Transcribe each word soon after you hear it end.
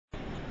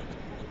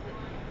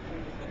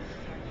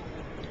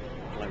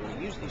going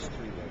to use these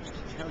 3 ropes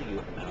to tell you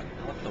about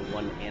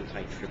Alpha-1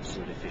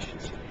 antitrypsin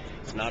deficiency.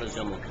 It's an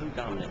autosomal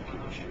codominant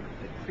condition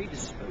that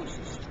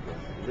predisposes to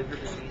both liver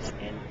disease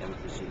and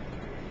emphysema.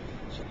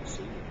 So you can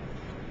see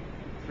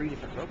 3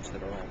 different ropes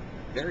that are all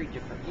very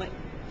different length.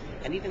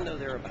 And even though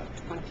there are about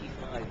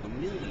 25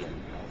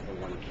 million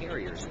Alpha-1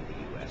 carriers in the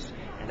U.S.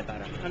 and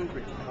about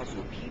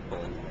 100,000 people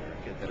in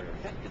America that are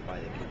affected by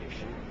the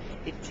condition,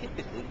 it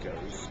typically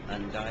goes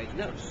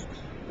undiagnosed,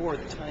 or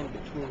the time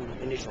between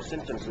initial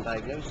symptoms and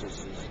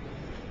diagnosis is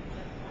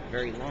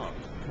very long.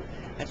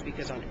 That's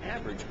because on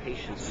average,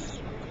 patients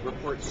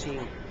report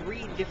seeing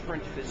 3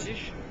 different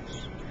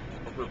physicians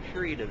over a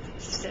period of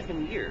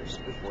 7 years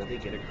before they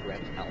get a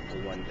correct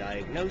Alpha-1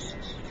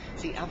 diagnosis.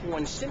 See,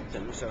 Alpha-1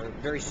 symptoms are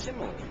very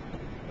similar.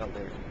 Well,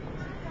 they're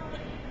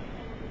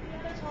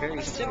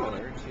very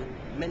similar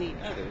to many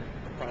other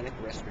chronic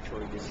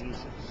respiratory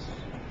diseases.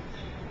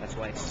 That's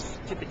why it's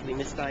typically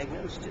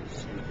misdiagnosed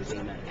as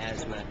emphysema,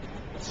 asthma,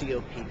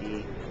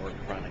 COPD, or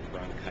chronic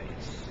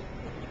bronchitis.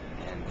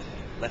 And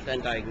left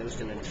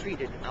undiagnosed and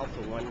untreated,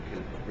 Alpha-1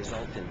 can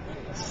result in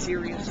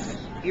serious,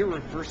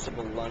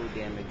 irreversible lung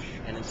damage,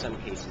 and in some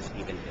cases,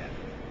 even death.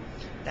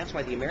 That's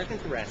why the American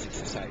Thoracic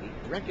Society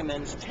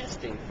recommends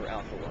testing for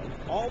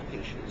Alpha-1 all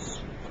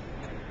patients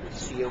with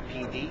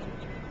COPD,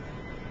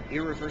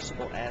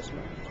 irreversible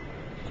asthma,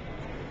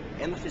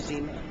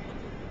 emphysema,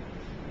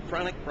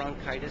 chronic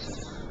bronchitis,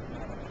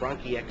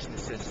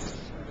 bronchiectasis,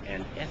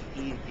 and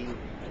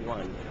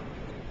FEV1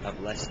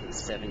 of less than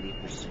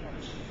 70%.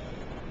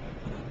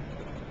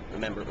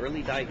 Remember,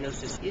 early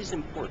diagnosis is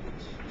important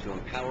to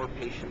empower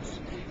patients,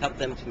 help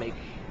them to make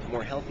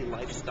more healthy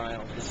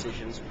lifestyle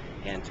decisions,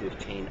 and to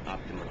obtain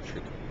optimal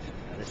treatment.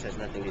 Now, this has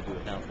nothing to do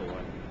with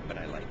Alpha-1, but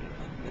I like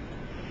it.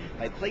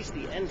 I place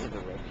the ends of the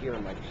rope here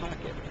in my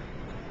pocket,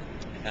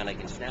 I found I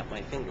can snap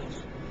my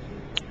fingers.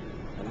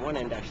 And one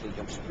end actually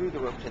jumps through the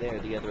rope to there,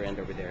 the other end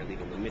over there,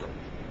 leaving the middle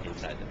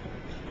inside the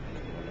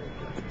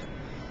rope.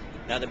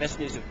 Now, the best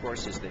news, of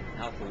course, is that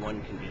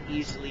Alpha-1 can be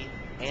easily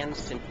and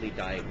simply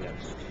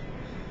diagnosed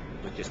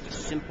with just a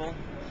simple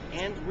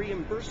and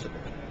reimbursable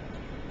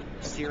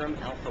serum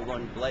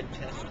Alpha-1 blood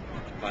test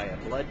via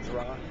blood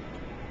draw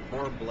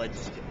or blood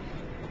stick.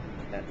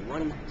 That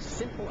one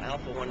simple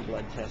Alpha-1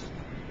 blood test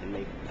can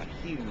make a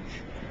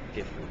huge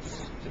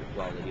difference to the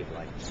quality of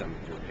life of some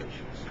of your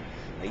patients.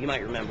 Now, you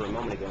might remember a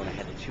moment ago when I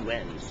had the 2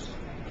 ends.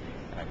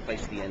 I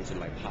placed the ends in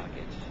my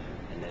pocket,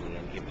 and then the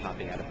end came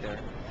popping out of there.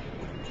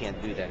 You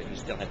can't do that if you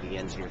still have the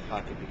ends in your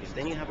pocket, because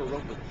then you have a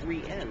rope with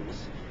 3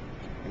 ends,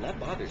 and that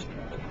bothers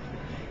people.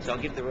 So I'll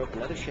give the rope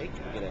another shake,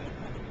 get a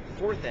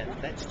 4th end.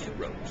 That's 2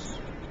 ropes.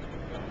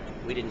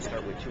 We didn't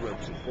start with 2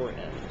 ropes and 4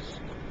 ends.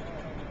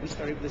 We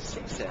started with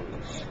 6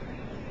 ends,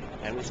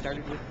 and we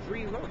started with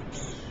 3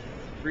 ropes.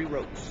 3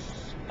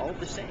 ropes, all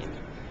the same.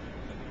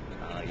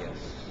 Yes,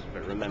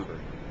 but remember,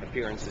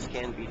 appearances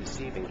can be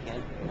deceiving,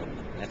 can't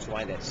they? That's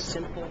why that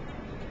simple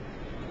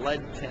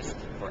blood test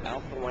for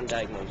Alpha-1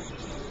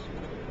 diagnosis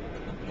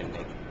can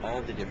make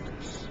all the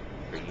difference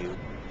for you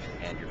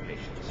and your